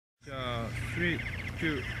3,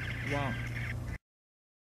 2, 1.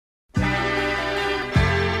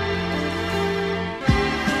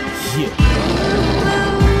 Yeah.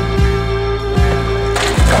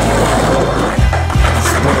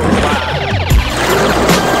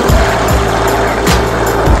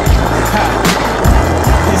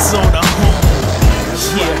 It's on the home.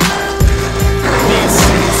 Yeah. Man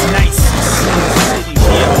City's nicest. City,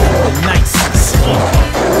 yeah, the nicest.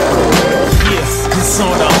 Yeah, it's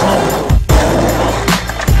on the home.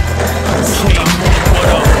 Came on, what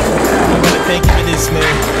up? I gotta thank you for this,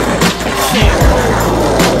 man. Yeah.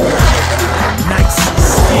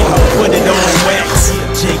 Nicest. Yeah, put it on wax.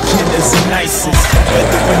 JAYKIN is the nicest.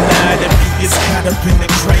 Whether or not if he is caught up in the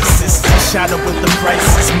crisis, shot up with the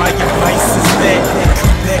prices. My advice is that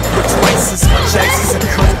come back with twice as much ice as a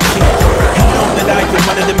cocaine. You know that I am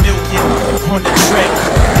one of the million on the track,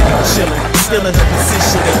 and I'm chillin', still in a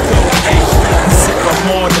position to go back. As if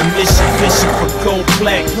I'm on a mission, fishing for gold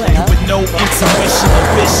plaque, and with no intuition or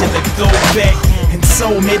vision to go back. And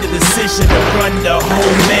so made a decision to run the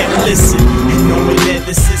whole map. Listen, and knowing that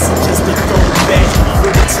this isn't just a throwback.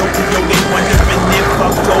 With the Tokyo, they wondering if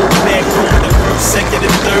I go back on the first, second,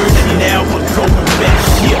 and third, and now I'm going back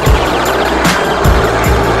here.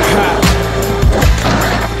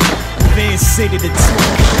 Man City the two.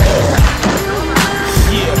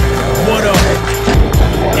 Yeah, what up?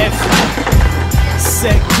 F,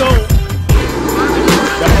 set, go.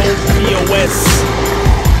 The whole POS.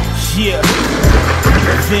 Yeah,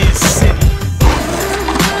 Man City.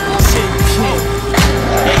 JAYKIN,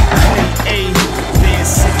 a.k.a. Man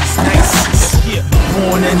City's nicest. Yeah,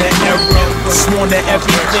 born in the era, sworn to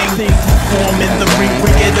everything. Perform in the ring,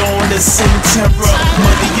 bring it on to sing terror.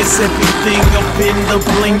 Money is everything up in the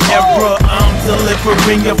bling era. I'm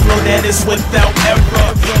delivering a flow that is without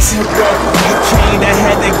error. Terror, hurricane, I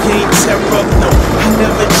had to gain terror. No, I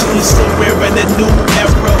never changed, so we're in a new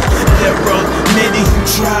era. There are many who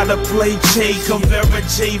try to play J, Convera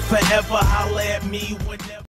J forever. Holla at me whenever.